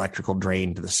big electrical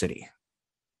drain to the city.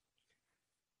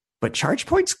 But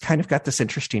ChargePoint's kind of got this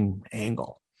interesting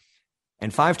angle.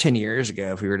 And 5-10 years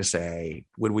ago, if we were to say,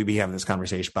 would we be having this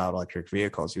conversation about electric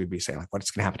vehicles? You would be saying, like,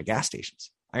 what's going to happen to gas stations?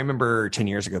 I remember 10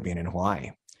 years ago being in Hawaii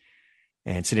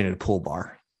and sitting at a pool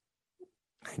bar.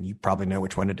 And you probably know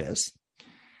which one it is.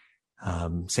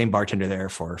 Same bartender there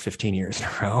for 15 years in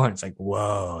a row. And it's like,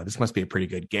 whoa, this must be a pretty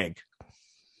good gig.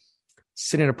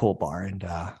 Sitting at a pool bar, and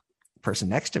the person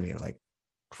next to me was like,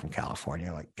 from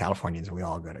California. Like, Californians, we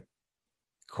all go to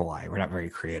Kauai. We're not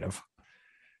very creative.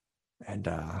 And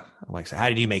I'm like, so how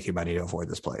did you make your money to afford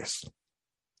this place?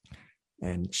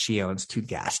 And she owns 2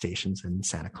 gas stations in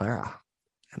Santa Clara.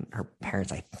 And her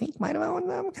parents, I think, might have owned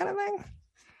them, kind of thing.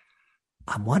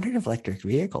 I'm wondering if electric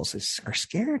vehicles are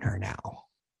scaring her now.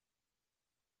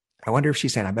 I wonder if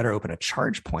she's saying, I better open a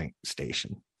ChargePoint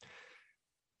station.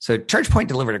 So ChargePoint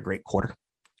delivered a great quarter.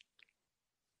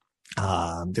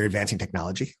 They're advancing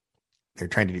technology. They're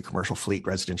trying to do commercial fleet,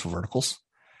 residential verticals.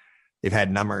 They've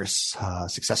had numerous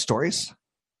success stories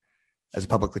as a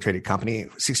publicly traded company,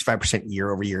 65%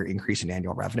 year-over-year increase in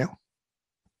annual revenue.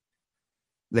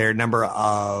 Their number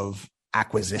of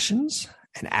acquisitions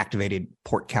and activated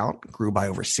port count grew by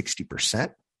over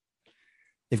 60%.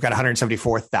 They've got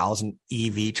 174,000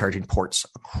 EV charging ports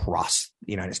across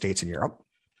the United States and Europe.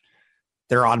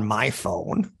 They're on my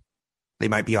phone. They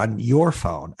might be on your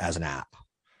phone as an app.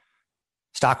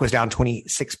 Stock was down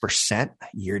 26%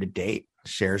 year to date.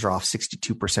 Shares are off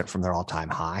 62% from their all-time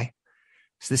high.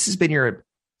 So this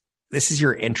is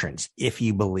your entrance if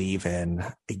you believe in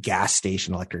a gas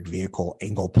station electric vehicle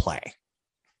angle play.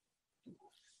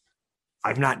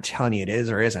 I'm not telling you it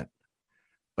is or isn't,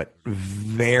 but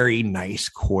very nice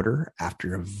quarter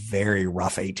after a very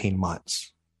rough 18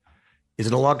 months. Is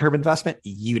it a long-term investment?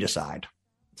 You decide.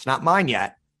 It's not mine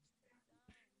yet.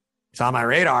 It's on my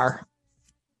radar.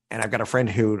 And I've got a friend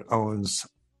who owns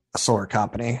a solar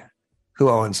company, who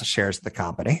owns shares of the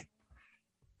company.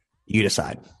 You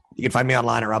decide. You can find me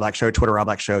online at Rob Black Show, Twitter, Rob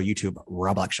Black Show, YouTube,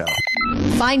 Rob Black Show.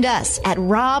 Find us at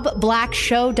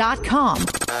robblackshow.com.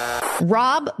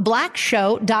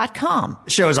 robblackshow.com.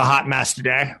 The show is a hot mess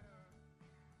today.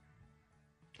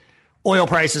 Oil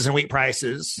prices and wheat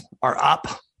prices are up.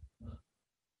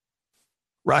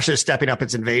 Russia is stepping up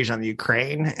its invasion on the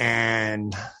Ukraine,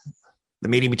 and the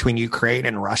meeting between Ukraine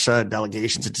and Russia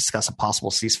delegations to discuss a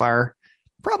possible ceasefire.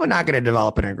 Probably not going to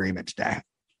develop an agreement today.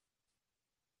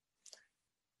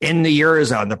 In the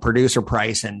Eurozone, the producer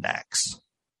price index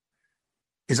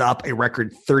is up a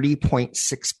record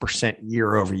 30.6%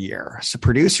 year over year. So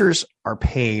producers are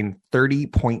paying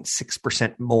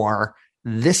 30.6% more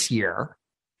this year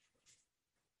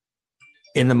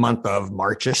in the month of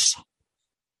March.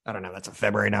 I don't know, that's a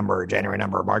February number or January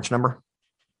number or March number.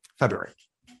 February.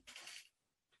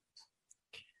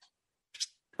 Just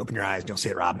open your eyes and you'll see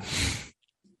it, Rob.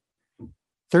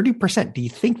 30%. Do you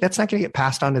think that's not going to get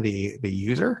passed on to the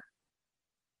user?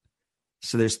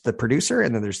 So there's the producer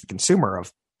and then there's the consumer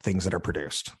of things that are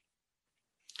produced.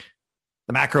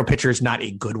 The macro picture is not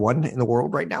a good one in the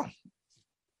world right now.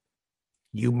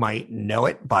 You might know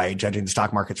it by judging the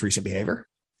stock market's recent behavior.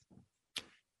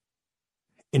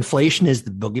 Inflation is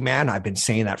the boogeyman. I've been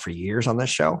saying that for years on this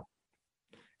show.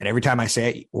 And every time I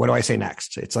say it, what do I say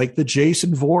next? It's like the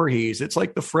Jason Voorhees. It's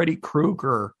like the Freddy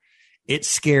Krueger. It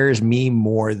scares me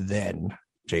more than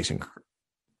Jason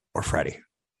or Freddy.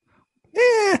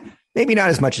 Maybe not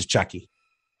as much as Chucky.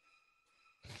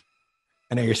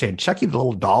 I know you're saying Chucky, the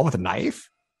little doll with a knife.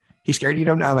 He scared you?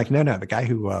 I'm like, no. The guy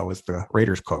who was the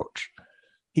Raiders coach.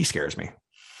 He scares me.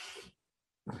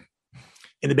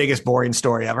 In the biggest boring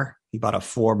story ever, he bought a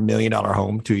 $4 million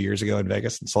home 2 years ago in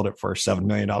Vegas and sold it for $7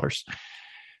 million.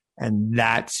 And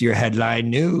that's your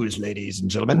headline news, ladies and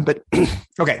gentlemen. But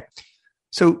okay,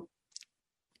 so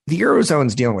the Eurozone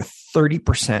is dealing with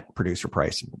 30% producer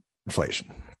price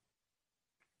inflation.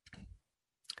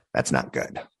 That's not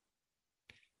good.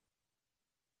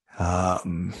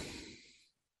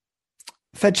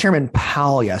 Fed Chairman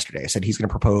Powell yesterday said he's going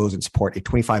to propose and support a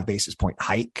 25 basis point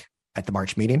hike at the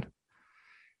March meeting.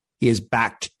 He is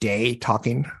back today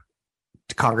talking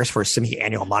to Congress for a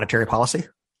semi-annual monetary policy.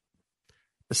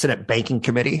 The Senate Banking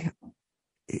Committee,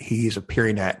 he's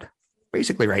appearing at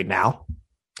basically right now.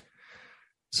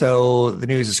 So the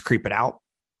news is creeping out.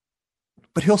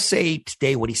 But he'll say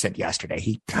today what he said yesterday.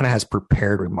 He kind of has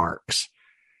prepared remarks.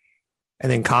 And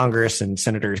then Congress and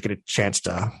senators get a chance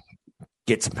to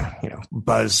get some,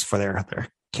 buzz for their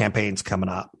campaigns coming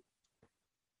up.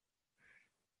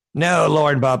 No,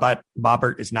 Lauren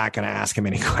Boebert is not going to ask him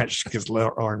any questions because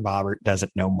Lauren Boebert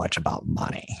doesn't know much about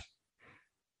money.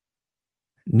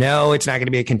 No, it's not going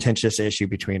to be a contentious issue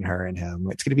between her and him.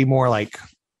 It's going to be more like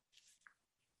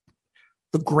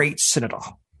the great senator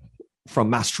from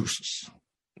Massachusetts,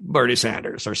 Bernie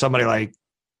Sanders, or somebody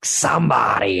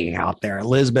out there,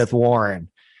 Elizabeth Warren.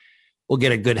 We'll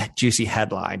get a good juicy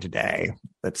headline today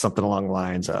that's something along the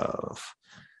lines of,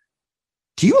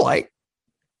 do you like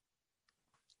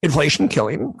inflation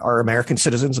killing our American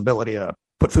citizens' ability to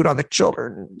put food on the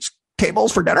children's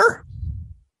tables for dinner?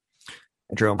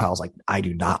 And Jerome Powell's like, I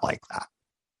do not like that.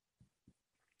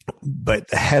 But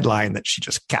the headline that she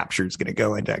just captured is going to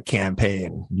go into a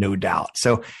campaign, no doubt.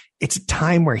 So it's a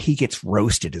time where he gets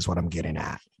roasted is what I'm getting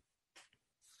at.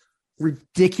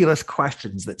 Ridiculous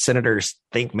questions that senators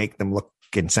think make them look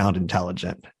and sound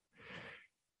intelligent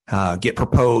get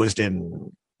proposed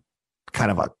in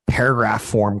kind of a paragraph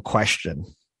form question,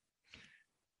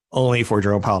 only for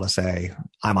Jerome Powell to say,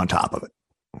 I'm on top of it.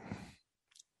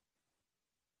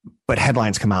 But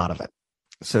headlines come out of it.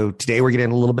 So today we're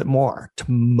getting a little bit more.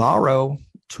 Tomorrow,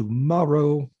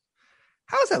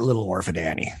 how's that little orphan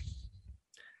Annie?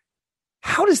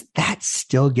 How does that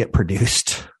still get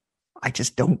produced? I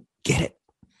just don't get it.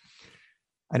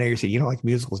 I know you're saying you don't like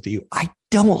musicals, do you? I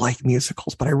don't like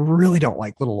musicals, but I really don't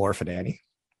like Little Orphan Annie.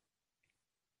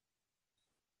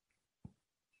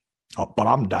 Oh, but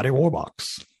I'm Daddy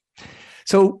Warbucks.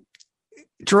 So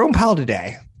Jerome Powell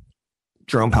today,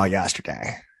 Jerome Powell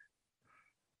yesterday,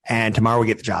 and tomorrow we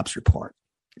get the jobs report.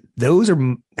 Those are,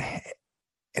 and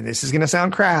this is going to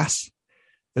sound crass,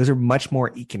 those are much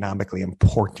more economically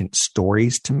important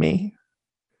stories to me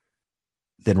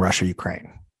than Russia,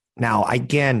 Ukraine. Now,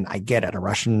 again, I get it. A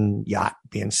Russian yacht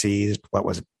being seized, what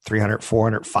was it, $300,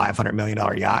 $400, $500 million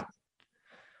yacht?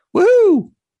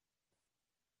 Woo!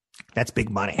 That's big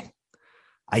money.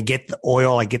 I get the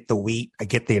oil. I get the wheat. I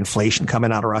get the inflation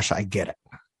coming out of Russia. I get it.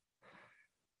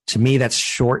 To me, that's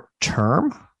short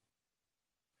term.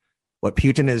 What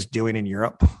Putin is doing in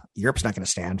Europe, Europe's not going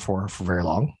to stand for very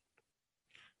long.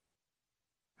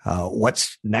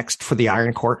 What's next for the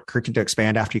Iron Curtain to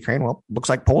expand after Ukraine? Well, looks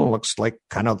like Poland looks like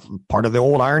kind of part of the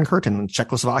old Iron Curtain.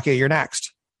 Czechoslovakia, you're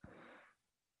next.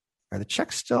 Are the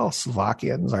Czechs still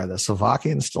Slovakians? Are the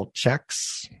Slovakians still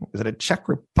Czechs? Is it a Czech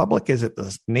Republic? Is it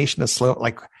the nation of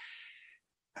Slovak?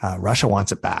 Russia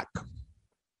wants it back.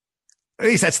 At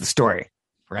least that's the story,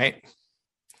 right?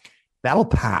 That'll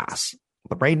pass.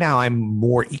 But right now, I'm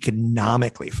more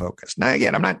economically focused. Now,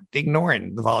 again, I'm not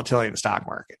ignoring the volatility in the stock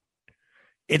market.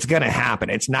 It's going to happen.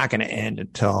 It's not going to end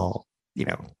until,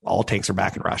 all tanks are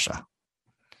back in Russia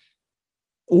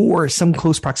or some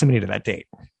close proximity to that date.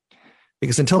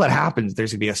 Because until that happens,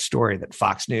 there's going to be a story that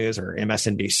Fox News or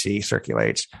MSNBC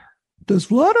circulates. Does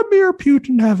Vladimir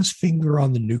Putin have his finger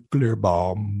on the nuclear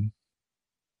bomb?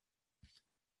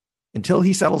 Until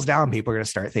he settles down, people are going to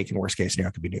start thinking worst case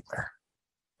scenario could be nuclear.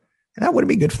 And that wouldn't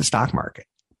be good for the stock market.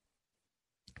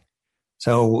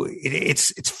 So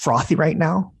it's frothy right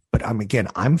now. But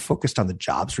I'm focused on the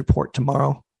jobs report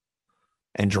tomorrow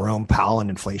and Jerome Powell and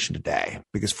inflation today,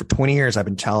 because for 20 years, I've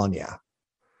been telling you,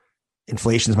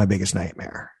 inflation is my biggest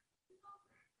nightmare.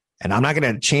 And I'm not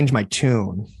going to change my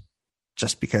tune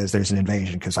just because there's an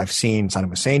invasion, because I've seen Saddam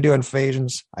Hussein do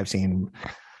invasions. I've seen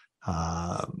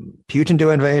Putin do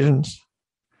invasions.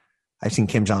 I've seen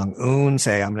Kim Jong-un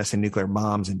say, I'm going to send nuclear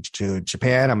bombs into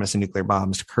Japan. I'm going to send nuclear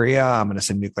bombs to Korea. I'm going to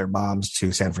send nuclear bombs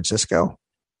to San Francisco.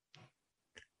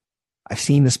 I've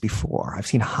seen this before. I've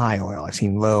seen high oil. I've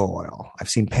seen low oil. I've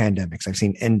seen pandemics. I've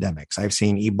seen endemics. I've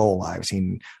seen Ebola. I've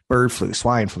seen bird flu,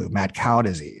 swine flu, mad cow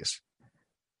disease.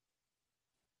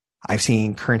 I've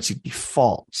seen currency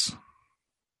defaults.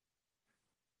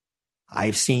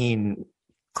 I've seen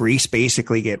Greece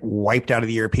basically get wiped out of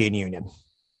the European Union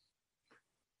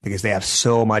because they have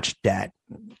so much debt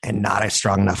and not a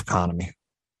strong enough economy.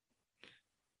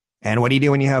 And what do you do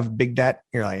when you have big debt?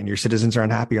 You're like, and your citizens are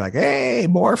unhappy. You're like, hey,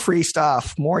 more free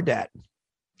stuff, more debt.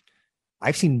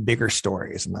 I've seen bigger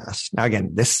stories than this. Now, again,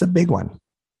 this is a big one.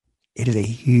 It is a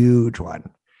huge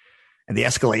one. And the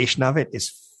escalation of it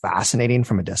is fascinating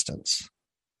from a distance.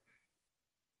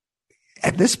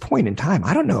 At this point in time,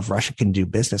 I don't know if Russia can do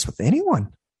business with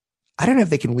anyone. I don't know if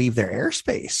they can leave their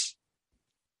airspace.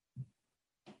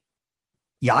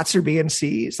 Yachts are being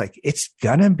seized. Like, it's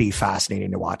going to be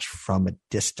fascinating to watch from a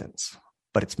distance,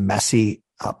 but it's messy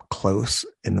up close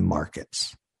in the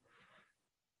markets.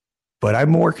 But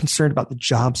I'm more concerned about the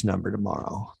jobs number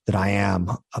tomorrow than I am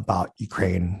about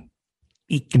Ukraine,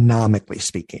 economically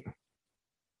speaking.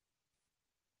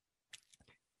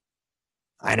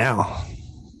 I know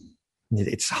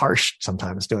it's harsh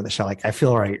sometimes doing the show. Like, I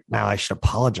feel right now I should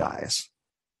apologize.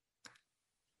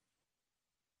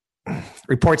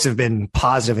 Reports have been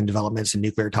positive in developments in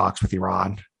nuclear talks with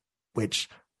Iran, which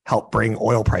helped bring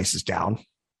oil prices down.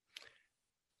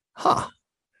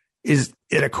 Is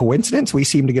it a coincidence we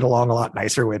seem to get along a lot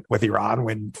nicer with Iran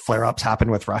when flare-ups happen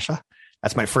with Russia?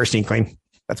 That's my first inkling.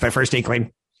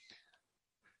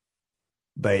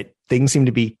 But things seem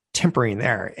to be tempering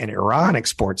there. And Iran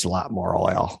exports a lot more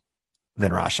oil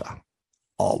than Russia.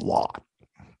 A lot.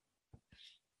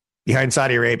 Behind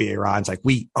Saudi Arabia, Iran's like,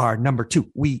 we are number two.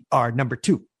 We are number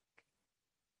two.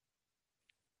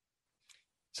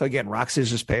 So again, rock,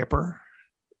 scissors, paper.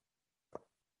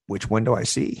 Which one do I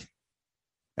see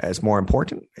as more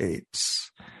important?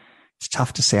 It's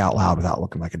tough to say out loud without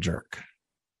looking like a jerk.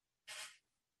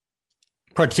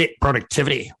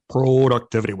 Productivity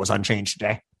was unchanged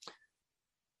today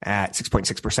at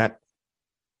 6.6%.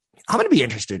 I'm going to be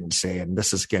interested in saying,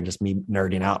 this is again just me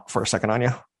nerding out for a second on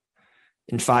you.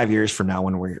 In 5 years from now,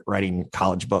 when we're writing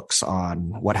college books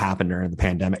on what happened during the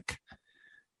pandemic,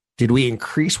 did we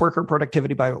increase worker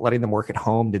productivity by letting them work at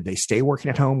home? Did they stay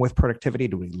working at home with productivity?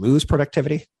 Did we lose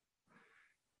productivity?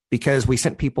 Because we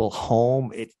sent people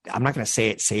home. I'm not going to say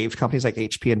it saved companies like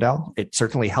HP and Dell. It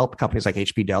certainly helped companies like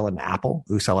HP, Dell, and Apple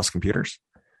who sell us computers.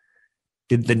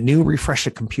 Did the new refresh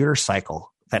a computer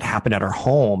cycle that happened at our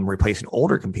home replacing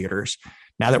older computers,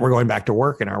 now that we're going back to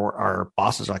work and our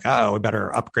bosses are like, oh, we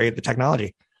better upgrade the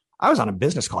technology. I was on a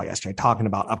business call yesterday talking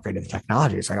about upgrading the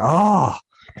technology. It's like, oh,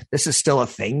 this is still a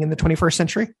thing in the 21st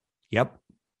century? Yep.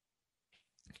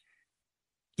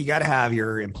 You got to have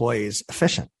your employees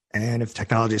efficient. And if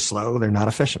technology is slow, they're not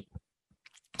efficient.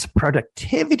 So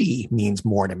productivity means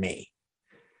more to me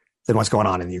than what's going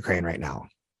on in the Ukraine right now.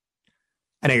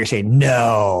 I know you're saying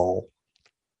no.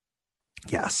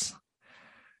 Yes.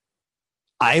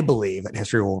 I believe that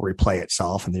history will replay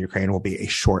itself and the Ukraine will be a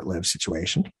short-lived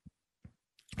situation.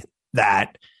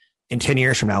 That in 10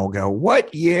 years from now, we'll go,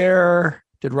 what year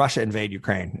did Russia invade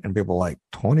Ukraine? And people are like,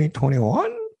 2021?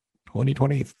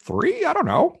 2023? I don't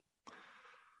know.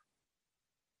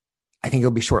 I think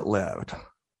it'll be short-lived.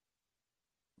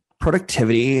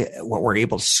 Productivity, what we're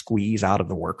able to squeeze out of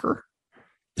the worker,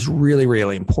 is really,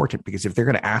 really important, because if they're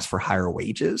going to ask for higher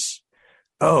wages,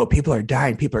 oh, people are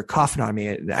dying, people are coughing on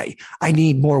me, I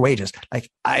need more wages.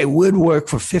 Like, I would work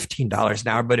for $15 an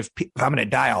hour, but if I'm going to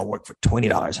die, I'll work for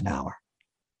 $20 an hour.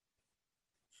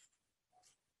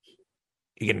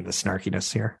 You getting the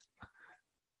snarkiness here?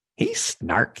 He's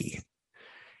snarky.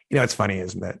 You know, it's funny,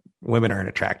 isn't it? Women aren't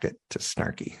attracted to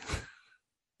snarky.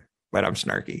 But I'm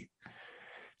snarky.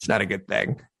 It's not a good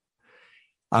thing.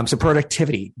 So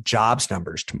productivity, jobs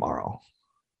numbers tomorrow.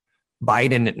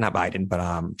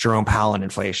 Jerome Powell and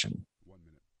inflation.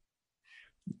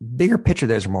 Bigger picture,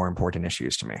 those are more important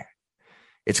issues to me.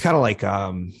 It's kind of like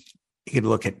you could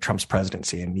look at Trump's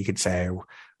presidency and you could say,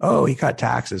 oh, he cut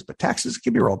taxes, but taxes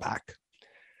can be rolled back.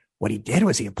 What he did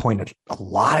was he appointed a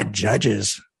lot of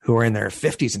judges who are in their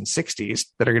 50s and 60s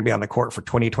that are going to be on the court for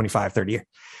 20, 25, 30 years.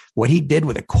 What he did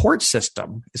with the court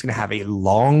system is going to have a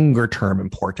longer term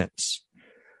importance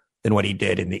than what he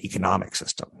did in the economic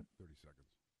system.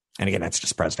 And again, that's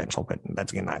just presidential, but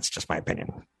that's just my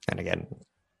opinion. And again,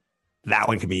 that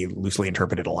one can be loosely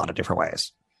interpreted a lot of different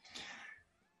ways.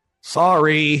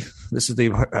 Sorry. This is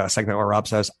the segment where Rob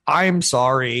says, I'm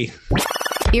sorry.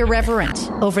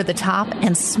 Irreverent, over the top,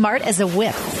 and smart as a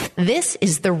whip. This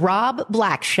is the Rob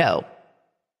Black Show.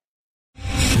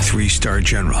 3-star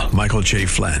General Michael J.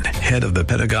 Flynn, head of the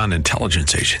Pentagon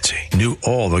Intelligence Agency, knew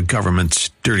all the government's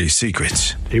dirty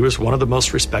secrets. He was one of the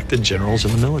most respected generals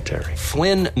in the military.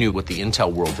 Flynn knew what the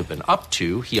intel world had been up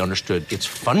to. He understood its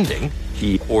funding.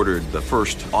 He ordered the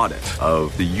first audit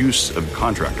of the use of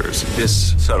contractors.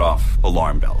 This set off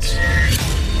alarm bells.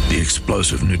 The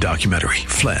explosive new documentary,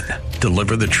 Flynn,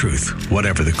 Deliver the Truth,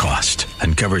 Whatever the Cost,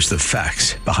 uncovers the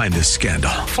facts behind this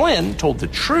scandal. Flynn told the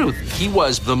truth. He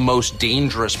was the most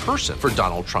dangerous person for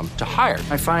Donald Trump to hire.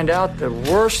 I find out the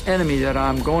worst enemy that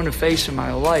I'm going to face in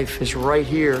my life is right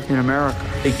here in America.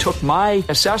 They took my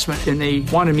assessment and they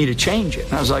wanted me to change it.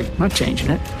 And I was like, I'm not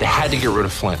changing it. They had to get rid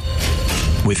of Flynn.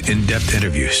 With in-depth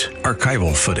interviews,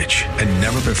 archival footage, and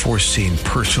never-before-seen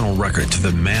personal records of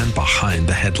the man behind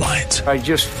the headlines. I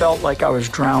just felt like I was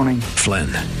drowning. Flynn,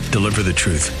 deliver the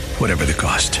truth, whatever the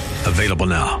cost. Available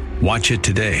now. Watch it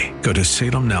today. Go to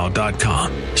salemnow.com.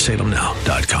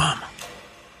 salemnow.com.